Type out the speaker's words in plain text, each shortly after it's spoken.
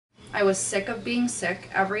I was sick of being sick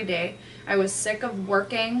every day. I was sick of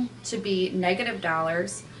working to be negative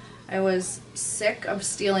dollars. I was sick of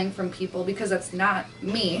stealing from people because that's not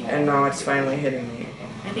me. And now it's finally hitting me.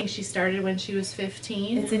 I think she started when she was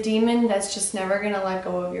 15. It's a demon that's just never going to let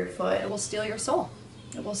go of your foot. It will steal your soul.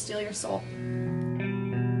 It will steal your soul.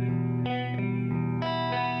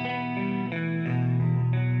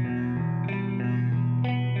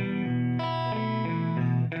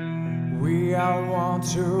 We all want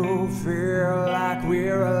to feel like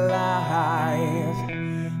we're alive,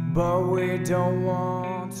 but we don't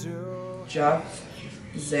want to. Jeff,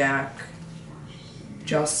 Zach,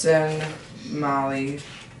 Justin, Molly,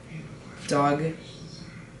 Doug,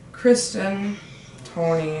 Kristen,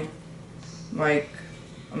 Tony, Mike,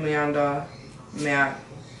 Amanda, Matt,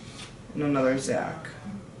 and another Zach.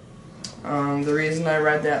 The reason I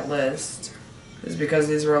read that list is because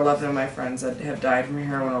these were 11 of my friends that have died from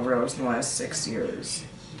heroin overdose in the last 6 years.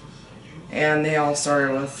 And they all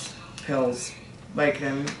started with pills,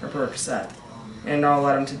 Vicodin or Percocet, and it all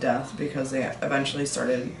led them to death because they eventually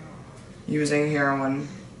started using heroin,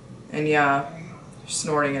 and yeah,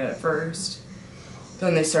 snorting it at first.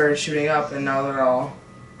 Then they started shooting up, and now they're all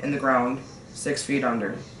in the ground, 6 feet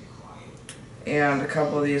under. And a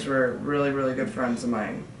couple of these were really, really good friends of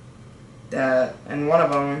mine. And one of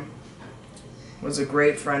them was a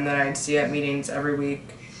great friend that I'd see at meetings every week.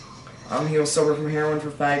 He was sober from heroin for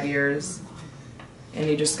 5 years, and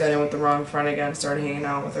he just got in with the wrong friend again, started hanging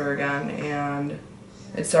out with her again, and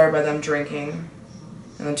it started by them drinking.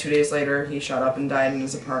 And then 2 days later, he shot up and died in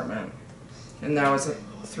his apartment. And that was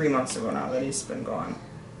 3 months ago now that he's been gone.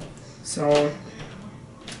 So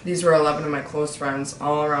these were 11 of my close friends,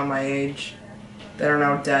 all around my age, that are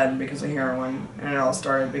now dead because of heroin. And it all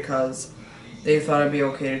started because they thought it'd be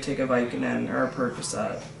okay to take a Vicodin or a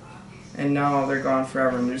Percocet. And now they're gone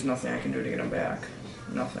forever, and there's nothing I can do to get them back.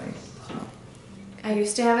 Nothing. So. I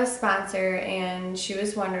used to have a sponsor, and she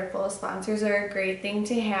was wonderful. Sponsors are a great thing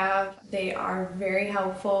to have. They are very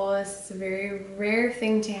helpful. It's a very rare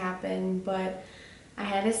thing to happen, but I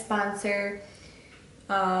had a sponsor.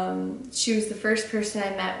 She was the first person I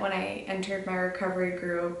met when I entered my recovery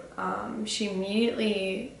group. She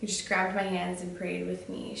immediately just grabbed my hands and prayed with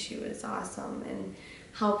me. She was awesome and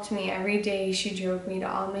helped me every day. She drove me to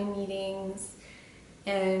all my meetings,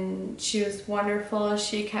 and she was wonderful.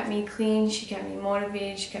 She kept me clean, she kept me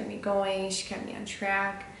motivated, she kept me going, she kept me on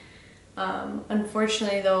track.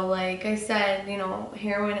 Unfortunately though, like I said, you know,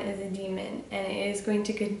 heroin is a demon, and it is going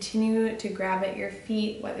to continue to grab at your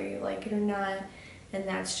feet whether you like it or not, and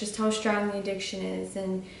that's just how strong the addiction is.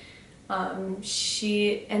 And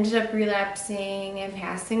she ended up relapsing and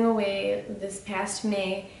passing away this past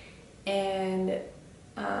May, and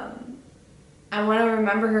I want to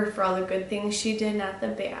remember her for all the good things she did, not the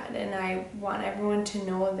bad. And I want everyone to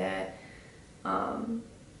know that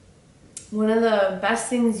one of the best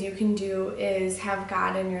things you can do is have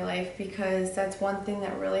God in your life, because that's one thing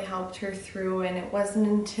that really helped her through. And it wasn't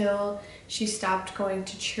until she stopped going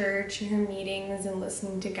to church and her meetings and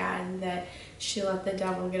listening to God that she let the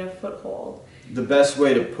devil get a foothold. The best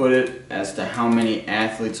way to put it as to how many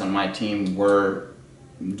athletes on my team were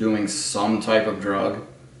doing some type of drug,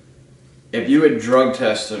 if you had drug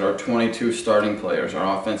tested our 22 starting players,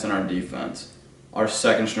 our offense and our defense, our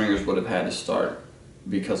second stringers would have had to start,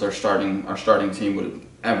 because our starting team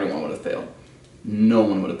everyone would have failed. No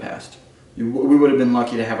one would have passed. We would have been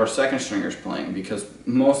lucky to have our second stringers playing, because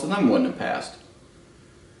most of them wouldn't have passed.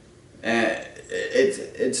 And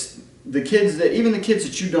it's the kids that, even the kids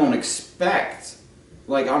that you don't expect,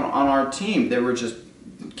 like on our team, they were just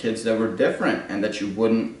kids that were different, and that you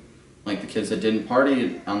wouldn't, like the kids that didn't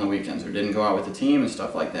party on the weekends or didn't go out with the team and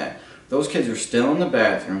stuff like that. Those kids were still in the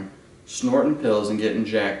bathroom, snorting pills and getting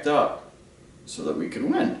jacked up so that we could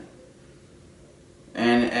win.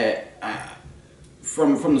 And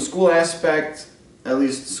from the school aspect, at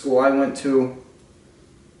least the school I went to,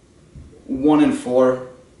 1 in 4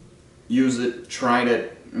 use it, tried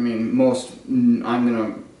it. I mean, I'm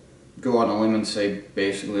going to go on a limb and say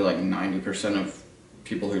basically like 90% of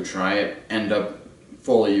people who try it end up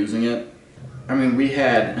fully using it. I mean, we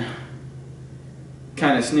had,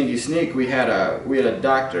 kind of sneak, we had a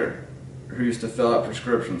doctor who used to fill out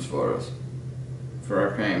prescriptions for us for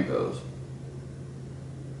our pain pills.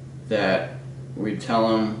 That we'd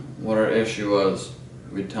tell him what our issue was,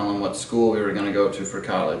 we'd tell him what school we were going to go to for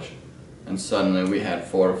college, and suddenly we had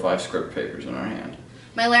 4 or 5 script papers in our hand.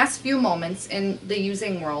 My last few moments in the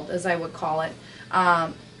using world, as I would call it,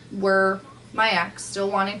 were my ex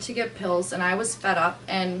still wanting to get pills, and I was fed up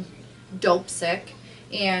and dope sick,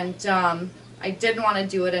 and I didn't want to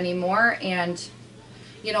do it anymore. And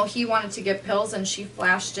you know, he wanted to get pills, and she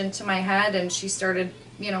flashed into my head, and she started,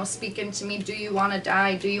 you know, speaking to me, do you want to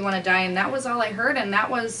die? Do you want to die? And that was all I heard, and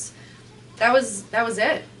that was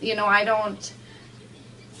it. You know, I don't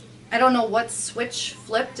know what switch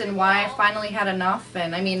flipped and why I finally had enough.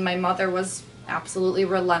 And I mean, my mother was absolutely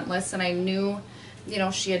relentless, and I knew, you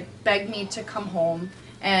know, she had begged me to come home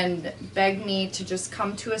and begged me to just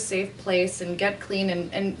come to a safe place and get clean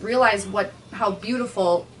and realize how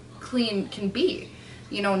beautiful clean can be.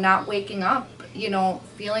 You know, not waking up, you know,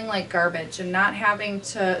 feeling like garbage and not having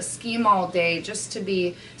to scheme all day just to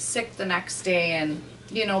be sick the next day, and,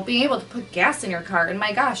 you know, being able to put gas in your car and,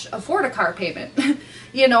 my gosh, afford a car payment.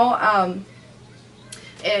 You know,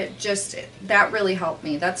 that really helped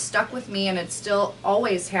me. That stuck with me, and it still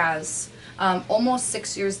always has. Almost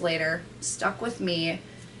 6 years later, stuck with me.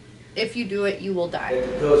 If you do it, you will die. The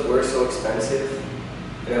pills were so expensive,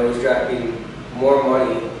 and I was dropping more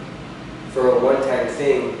money for a one-time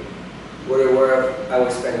thing, where I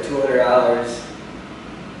would spend $200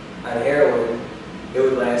 on heroin, it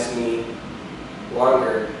would last me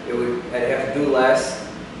longer. I'd have to do less,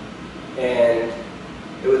 and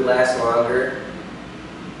it would last longer,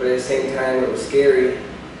 but at the same time it was scary,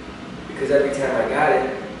 because every time I got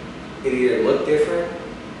it, it either looked different,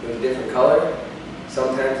 it was a different color,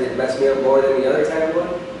 sometimes it messed me up more than the other time it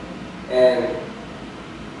would, and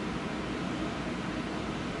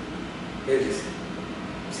it was just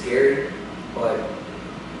scary. But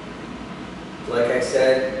like I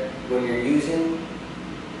said, when you're using,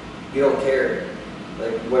 you don't care.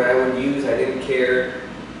 Like when I would use, I didn't care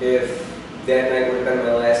if that night would have been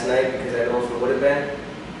my last night, because I know if it would have been,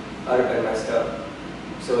 I would have been messed up.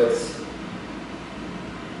 So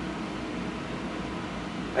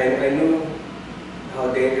I knew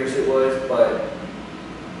how dangerous it was, but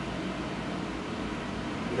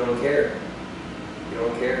you don't care. You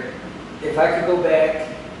don't care. If I could go back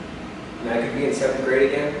and I could be in 7th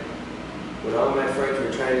grade again, when all my friends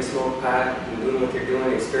were trying to smoke pot and doing what they're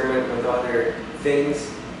doing, experimenting with other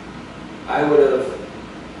things, I would have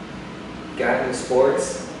gotten in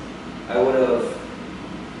sports. I wouldn't have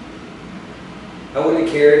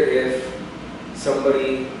cared if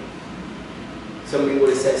somebody would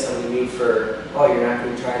have said something to me for, oh, you're not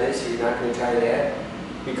going to try this, or you're not going to try that.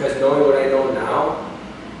 Because knowing what I know now,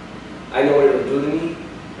 I know what it'll do to me.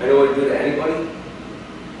 I know what it'll do to anybody.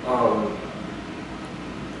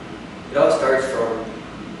 It all starts from,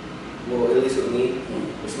 well, at least with me,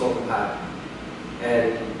 with smoking pot.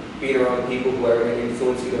 And being around people who are going to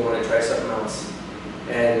influence you to want to try something else.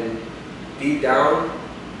 And deep down,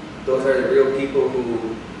 those are the real people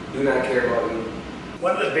who do not care about you.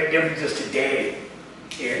 One of the big differences today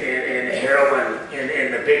in heroin,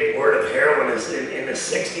 in the big word of heroin, is in the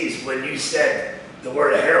 60s, when you said the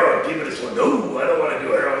word heroin, people just went, "Ooh, I don't want to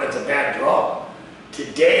do heroin, that's a bad drug."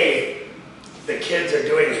 Today, the kids are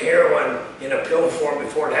doing heroin in a pill form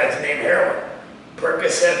before it has the name heroin.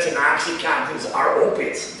 Percocets and Oxycontins are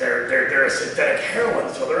opiates. They're a synthetic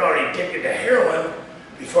heroin, so they're already addicted to heroin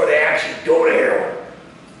before they actually go to heroin.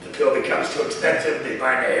 The pill becomes too expensive, they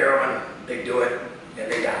find the heroin, they do it,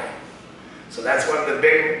 and they die. So that's one of the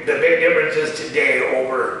big differences today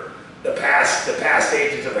over the past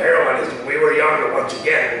stages of heroin. Is when we were younger, once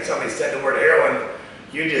again, when somebody said the word heroin,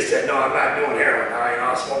 you just said, "No, I'm not doing heroin.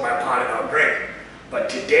 I'll smoke my pot and I'll drink." But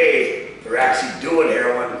today, they're actually doing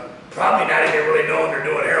heroin, probably not even really knowing they're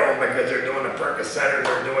doing heroin, because they're doing a Percocet or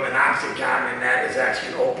they're doing an Oxycontin, and that is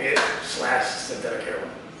actually an opiate / synthetic heroin.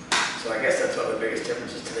 So I guess that's one of the biggest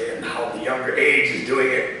differences today, and how the younger age is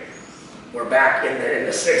doing it. We're back in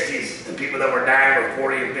the 60s, the people that were dying were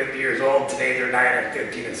 40 and 50 years old. Today they're dying at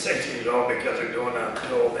 15 and 16 years old because they're doing a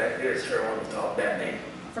pill that is heroin without that name.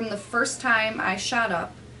 From the first time I shot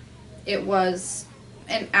up, it was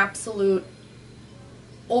an absolute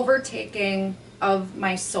overtaking of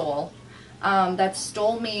my soul that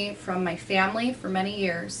stole me from my family for many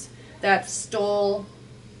years, that stole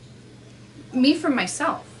me from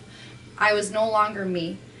myself. I was no longer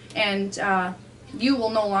me, and you will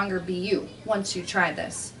no longer be you once you try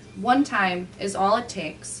this. One time is all it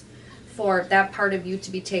takes for that part of you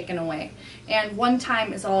to be taken away. And one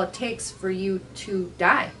time is all it takes for you to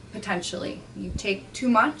die, potentially. You take too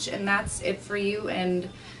much and that's it for you, and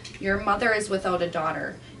your mother is without a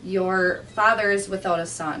daughter. Your father is without a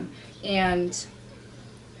son. And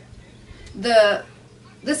this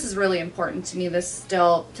is really important to me. This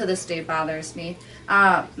still, to this day, bothers me.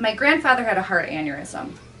 My grandfather had a heart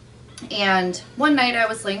aneurysm. And one night I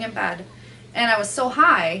was laying in bed, and I was so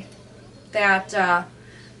high that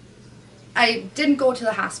I didn't go to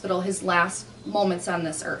the hospital his last moments on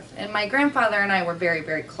this earth. And my grandfather and I were very,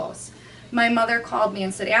 very close. My mother called me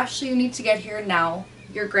and said, "Ashley, you need to get here now.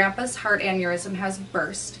 your grandpa's heart aneurysm has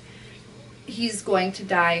burst. He's going to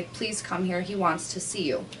die. Please come here. He wants to see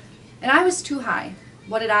you. And I was too high.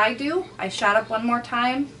 What did I do? I shot up one more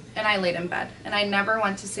time and I laid in bed. And I never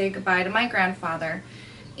went to say goodbye to my grandfather.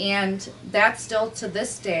 And that's still to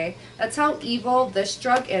this day, that's how evil this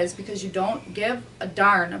drug is, because you don't give a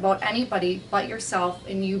darn about anybody but yourself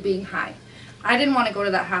and you being high. I didn't want to go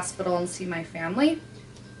to that hospital and see my family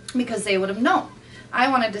because they would have known. I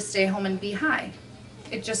wanted to stay home and be high.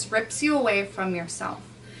 It just rips you away from yourself.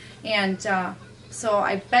 And so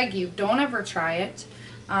I beg you, don't ever try it.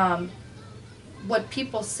 What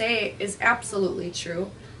people say is absolutely true,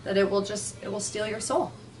 that it will steal your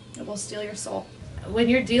soul. It will steal your soul. When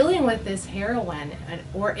you're dealing with this heroin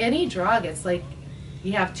or any drug, it's like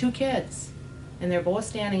you have two kids and they're both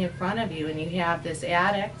standing in front of you, and you have this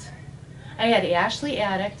addict. I had Ashley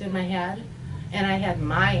addict in my head, and I had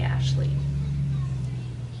my Ashley.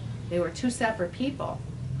 They were two separate people.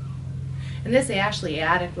 And this Ashley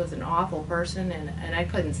addict was an awful person, and I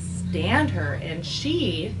couldn't stand her, and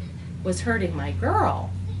she was hurting my girl.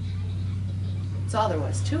 That's all there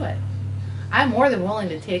was to it. I'm more than willing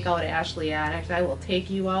to take out Ashley addict. I will take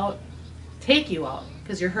you out,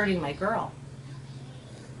 because you're hurting my girl.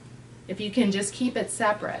 If you can just keep it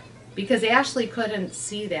separate, because Ashley couldn't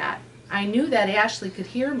see that. I knew that Ashley could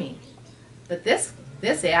hear me, but this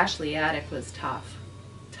Ashley addict was tough.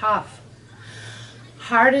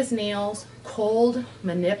 Hard as nails, cold,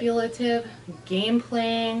 manipulative, game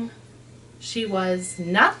playing. She was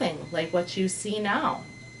nothing like what you see now.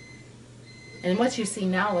 And what you see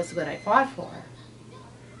now is what I fought for.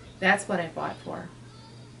 That's what I fought for.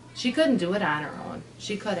 She couldn't do it on her own.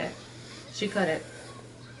 She couldn't.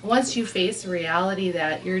 Once you face the reality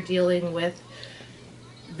that you're dealing with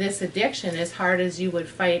this addiction, as hard as you would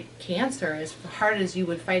fight cancer, as hard as you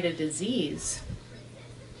would fight a disease,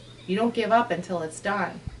 you don't give up until it's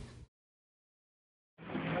done.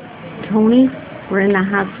 Tony, we're in the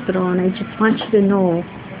hospital, and I just want you to know,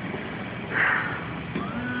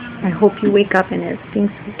 I hope you wake up and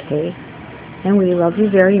everything's okay, and we love you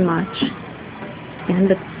very much, and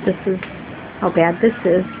this is how bad this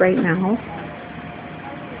is right now,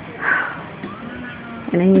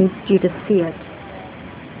 and I need you to see it.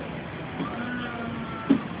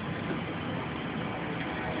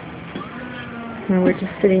 And we're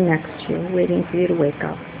just sitting next to you, waiting for you to wake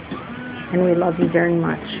up. And we love you very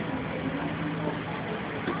much.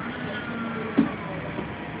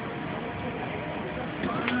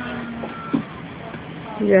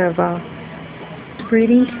 You have a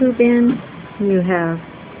breathing tube in. You have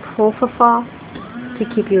propofol to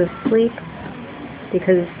keep you asleep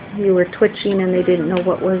because you were twitching and they didn't know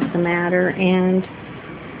what was the matter. And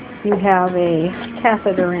you have a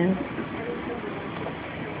catheter in.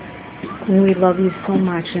 And we love you so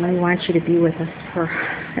much, and we want you to be with us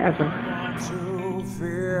forever. To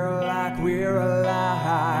feel like we're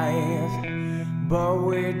alive, but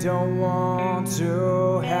we don't want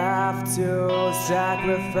to have to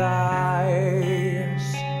sacrifice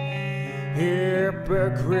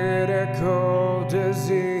hypocritical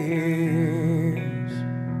disease.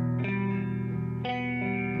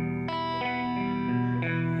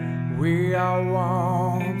 We all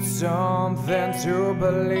want something to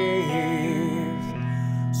believe,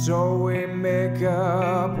 so we make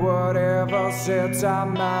up whatever sets our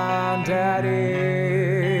mind at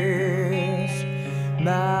ease.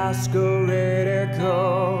 Masquerade